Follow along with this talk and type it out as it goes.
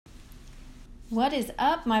What is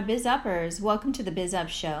up, my Biz Uppers? Welcome to the Biz Up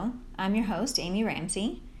Show. I'm your host, Amy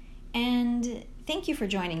Ramsey, and thank you for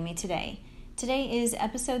joining me today. Today is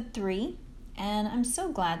episode 3, and I'm so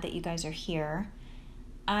glad that you guys are here.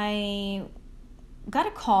 I got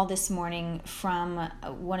a call this morning from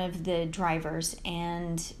one of the drivers,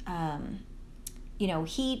 and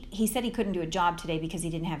he said he couldn't do a job today because he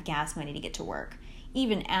didn't have gas money to get to work.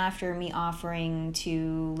 Even after me offering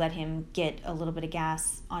to let him get a little bit of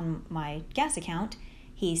gas on my gas account,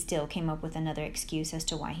 he still came up with another excuse as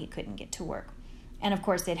to why he couldn't get to work. And of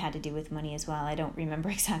course, it had to do with money as well. I don't remember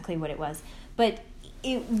exactly what it was, but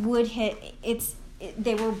they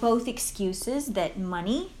were both excuses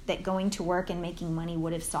that going to work and making money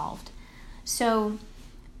would have solved. So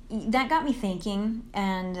that got me thinking,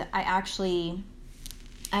 and I actually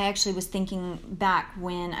was thinking back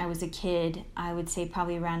when I was a kid, I would say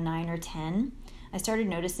probably around 9 or 10. I started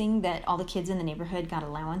noticing that all the kids in the neighborhood got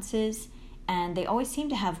allowances, and they always seemed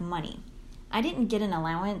to have money. I didn't get an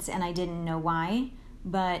allowance, and I didn't know why,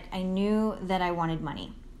 but I knew that I wanted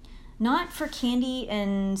money. Not for candy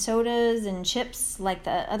and sodas and chips like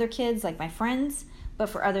the other kids, like my friends, but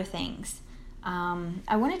for other things.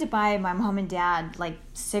 I wanted to buy my mom and dad like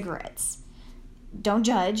cigarettes. Don't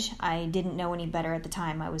judge. I didn't know any better at the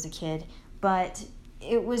time. I was a kid. But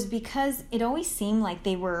it was because it always seemed like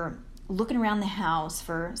they were looking around the house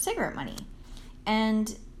for cigarette money.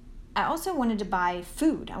 And I also wanted to buy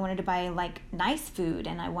food. I wanted to buy like nice food,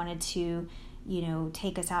 and I wanted to,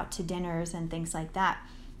 take us out to dinners and things like that,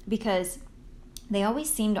 because they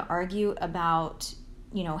always seemed to argue about,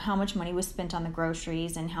 how much money was spent on the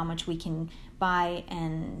groceries and how much we can buy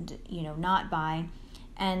and, not buy.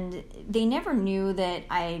 And they never knew that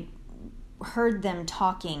I heard them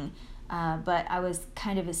talking, but I was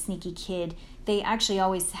kind of a sneaky kid. They actually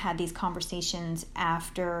always had these conversations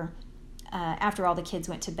after all the kids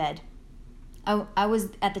went to bed. I was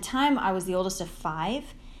the oldest of 5,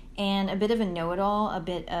 and a bit of a know-it-all, a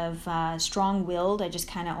bit of strong-willed. I just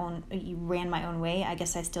kind of ran my own way. I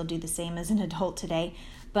guess I still do the same as an adult today.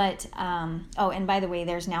 But, and by the way,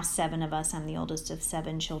 there's now 7 of us. I'm the oldest of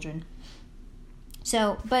 7 children.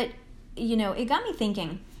 So, but, it got me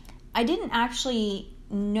thinking. I didn't actually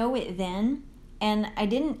know it then, and I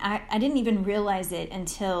didn't even realize it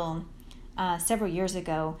until several years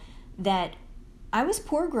ago that I was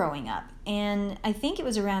poor growing up. And I think it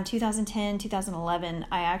was around 2010, 2011,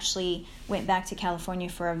 I actually went back to California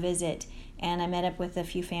for a visit, and I met up with a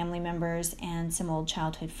few family members and some old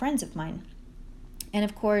childhood friends of mine. And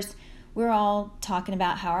of course, we're all talking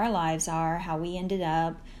about how our lives are, how we ended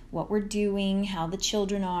up, what we're doing, how the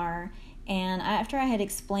children are. And after I had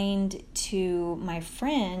explained to my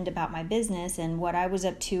friend about my business and what I was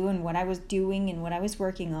up to and what I was doing and what I was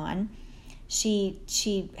working on, she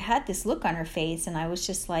had this look on her face, and I was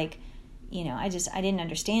just like, I didn't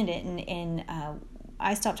understand it. And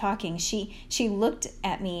I stopped talking. She looked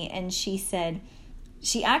at me, and she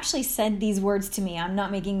actually said these words to me. I'm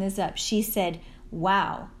not making this up. She said,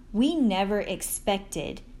 "Wow, we never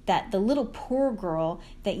expected that the little poor girl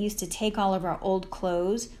that used to take all of our old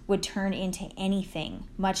clothes would turn into anything,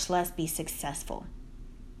 much less be successful."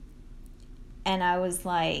 And I was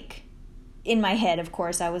like, in my head, of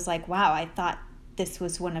course, I was like, wow, I thought this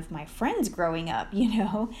was one of my friends growing up,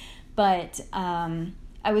 But I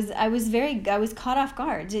was caught off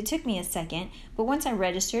guard. It took me a second, but once I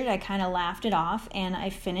registered, I kind of laughed it off, and I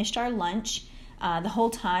finished our lunch. The whole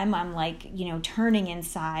time I'm like, turning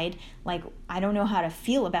inside, like, I don't know how to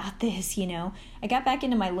feel about this, I got back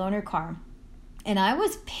into my loaner car, and I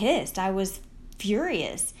was pissed. I was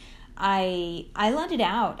furious. I let it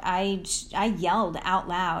out. I yelled out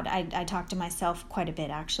loud. I talked to myself quite a bit,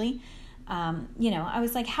 actually. I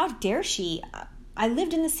was like, how dare she? I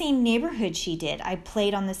lived in the same neighborhood she did. I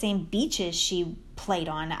played on the same beaches she played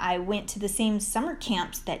on. I went to the same summer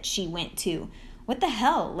camps that she went to. What the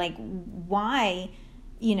hell? Like, why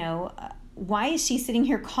is she sitting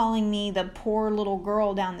here calling me the poor little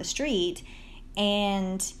girl down the street?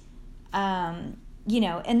 And, and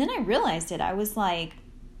then I realized it. I was like,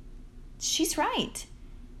 she's right.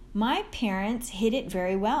 My parents hid it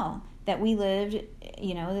very well, that we lived,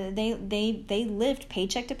 they lived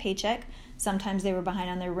paycheck to paycheck. Sometimes they were behind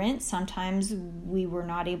on their rent. Sometimes we were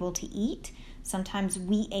not able to eat. Sometimes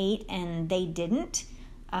we ate and they didn't.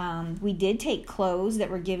 We did take clothes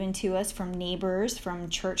that were given to us from neighbors, from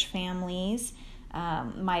church families.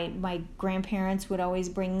 My grandparents would always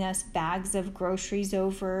bring us bags of groceries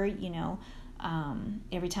over,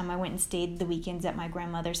 every time I went and stayed the weekends at my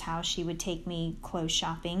grandmother's house, she would take me clothes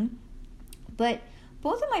shopping. But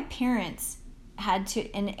both of my parents had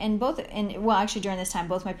to, actually during this time,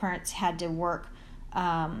 both my parents had to work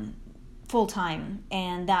full time,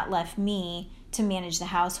 and that left me to manage the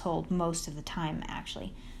household most of the time,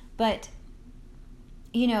 actually. But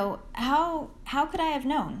how could I have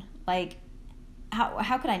known? Like,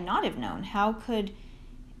 how could I not have known? How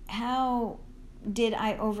did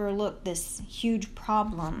I overlook this huge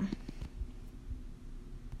problem?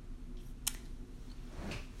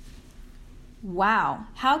 Wow,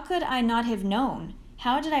 how could I not have known?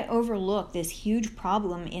 How did I overlook this huge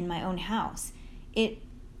problem in my own house?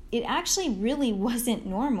 It actually really wasn't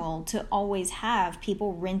normal to always have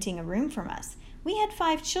people renting a room from us. We had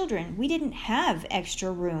 5 children. We didn't have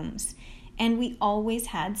extra rooms, and we always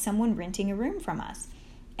had someone renting a room from us.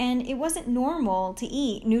 And it wasn't normal to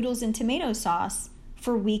eat noodles and tomato sauce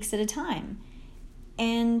for weeks at a time.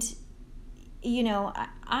 And,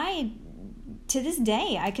 I to this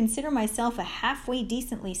day, I consider myself a halfway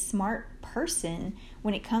decently smart person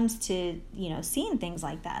when it comes to, seeing things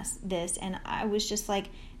like this. And I was just like,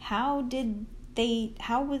 how were they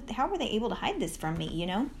able to hide this from me,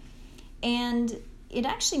 And it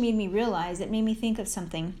actually made me think of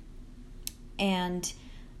something. And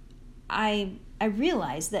I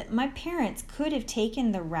realized that my parents could have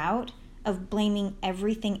taken the route of blaming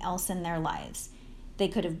everything else in their lives. They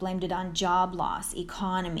could have blamed it on job loss,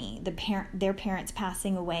 economy, their parents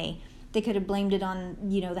passing away. They could have blamed it on,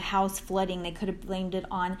 the house flooding. They could have blamed it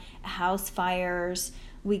on house fires.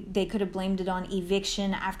 They could have blamed it on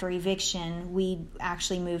eviction after eviction. We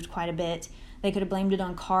actually moved quite a bit. They could have blamed it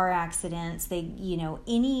on car accidents.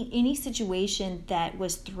 Any situation that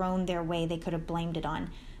was thrown their way, they could have blamed it on.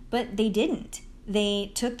 But they didn't.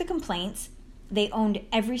 They took the complaints. They owned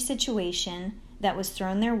every situation that was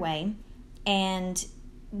thrown their way. And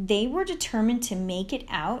they were determined to make it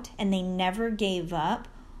out, and they never gave up,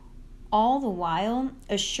 all the while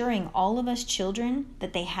assuring all of us children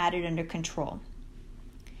that they had it under control.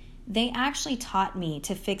 They actually taught me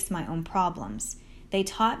to fix my own problems. They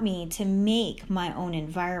taught me to make my own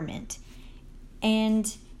environment.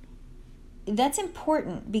 And that's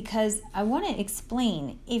important because I want to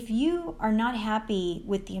explain, if you are not happy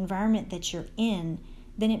with the environment that you're in,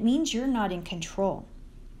 then it means you're not in control.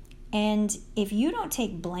 And if you don't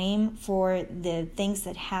take blame for the things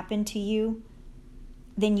that happen to you,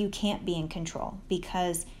 then you can't be in control,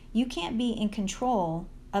 because you can't be in control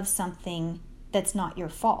of something that's not your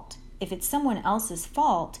fault. If it's someone else's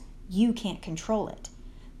fault, you can't control it.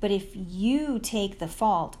 But if you take the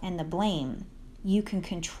fault and the blame, you can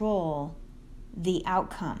control the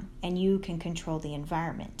outcome and you can control the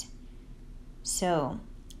environment.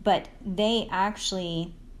 But they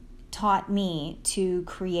actually taught me to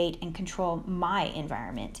create and control my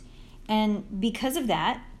environment. And because of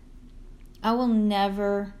that, I will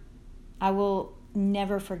never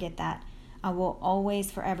forget that. I will always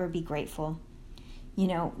forever be grateful.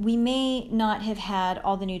 We may not have had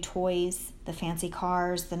all the new toys, the fancy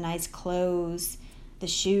cars, the nice clothes, the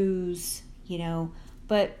shoes,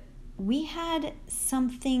 but we had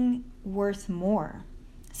something worth more,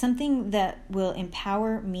 something that will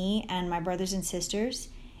empower me and my brothers and sisters,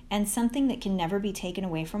 and something that can never be taken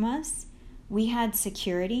away from us. We had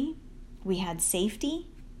security, we had safety,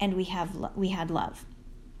 and we had love.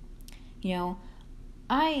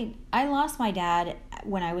 I lost my dad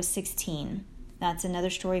when I was 16. That's another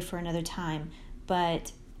story for another time.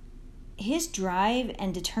 But his drive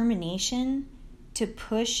and determination to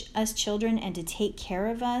push us children and to take care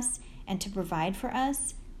of us and to provide for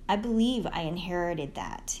us, I believe I inherited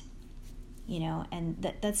that. And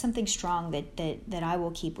that's something strong that I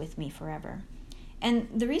will keep with me forever. And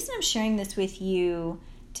the reason I'm sharing this with you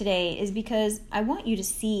today is because I want you to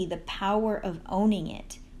see the power of owning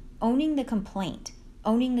it, owning the complaint,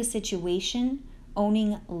 owning the situation,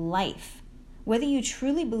 owning life. Whether you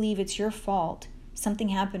truly believe it's your fault, something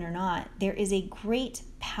happened or not, there is a great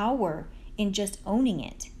power in just owning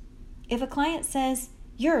it. If a client says,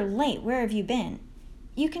 "You're late, where have you been?"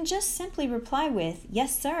 you can just simply reply with,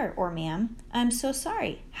 "Yes, sir," or "Ma'am, I'm so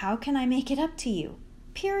sorry. How can I make it up to you?"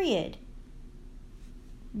 Period.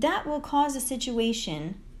 That will cause a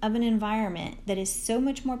situation of an environment that is so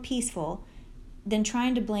much more peaceful than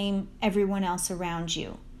trying to blame everyone else around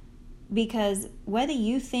you. Because whether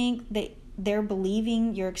you think that they're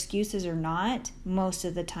believing your excuses or not, most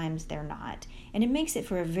of the times they're not. And it makes it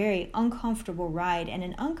for a very uncomfortable ride and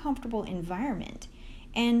an uncomfortable environment.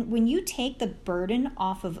 And when you take the burden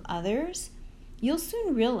off of others, you'll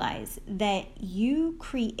soon realize that you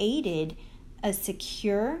created a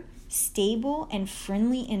secure, stable, and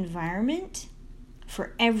friendly environment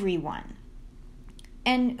for everyone.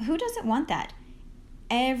 And who doesn't want that?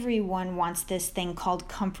 Everyone wants this thing called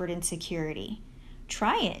comfort and security.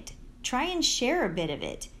 Try it. Try and share a bit of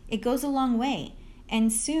it. It goes a long way.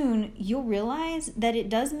 And soon you'll realize that it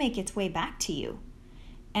does make its way back to you.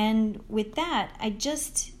 And with that, I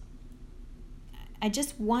just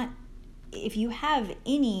want, if you have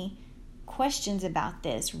any questions about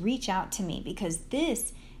this, reach out to me, because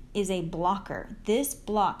this is a blocker. This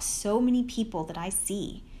blocks so many people that I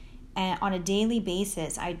see. And on a daily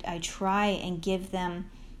basis, I try and give them,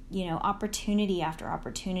 opportunity after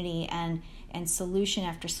opportunity and solution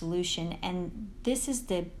after solution. And this is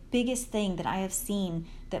the biggest thing that I have seen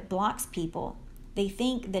that blocks people. They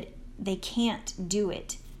think that they can't do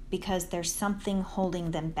it because there's something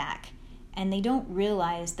holding them back. And they don't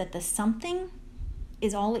realize that the something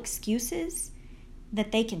is all excuses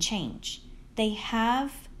that they can change. They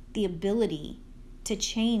have the ability to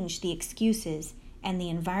change the excuses and the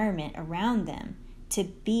environment around them to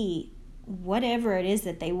be whatever it is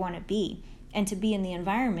that they want to be, and to be in the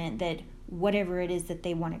environment that whatever it is that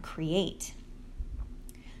they want to create.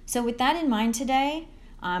 So with that in mind today,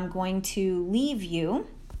 I'm going to leave you,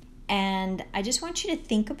 and I just want you to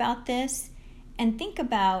think about this and think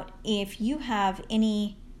about if you have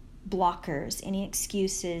any blockers, any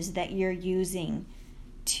excuses that you're using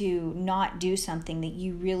to not do something that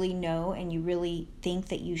you really know and you really think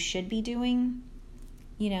that you should be doing.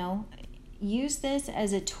 Use this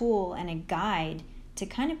as a tool and a guide to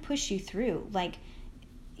kind of push you through.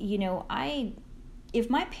 If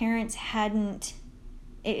my parents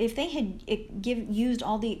if they had used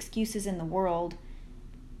all the excuses in the world,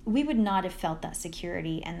 we would not have felt that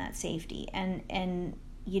security and that safety. And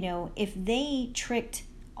if they tricked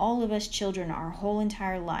all of us children our whole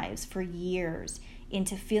entire lives for years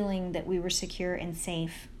into feeling that we were secure and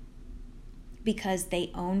safe because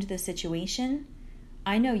they owned the situation,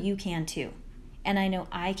 I know you can too. And I know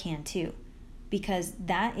I can too. Because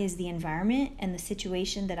that is the environment and the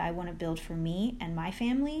situation that I want to build for me and my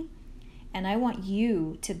family. And I want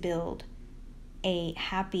you to build a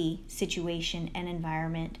happy situation and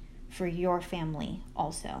environment for your family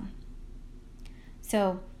also.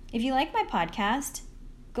 So if you like my podcast,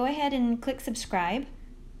 go ahead and click subscribe,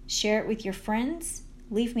 share it with your friends,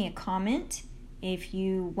 leave me a comment. If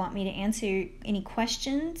you want me to answer any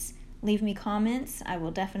questions, leave me comments. I will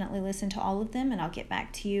definitely listen to all of them, and I'll get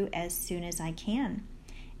back to you as soon as I can.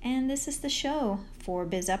 And this is the show for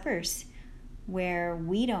Biz Uppers, where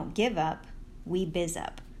we don't give up, we biz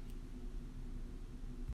up.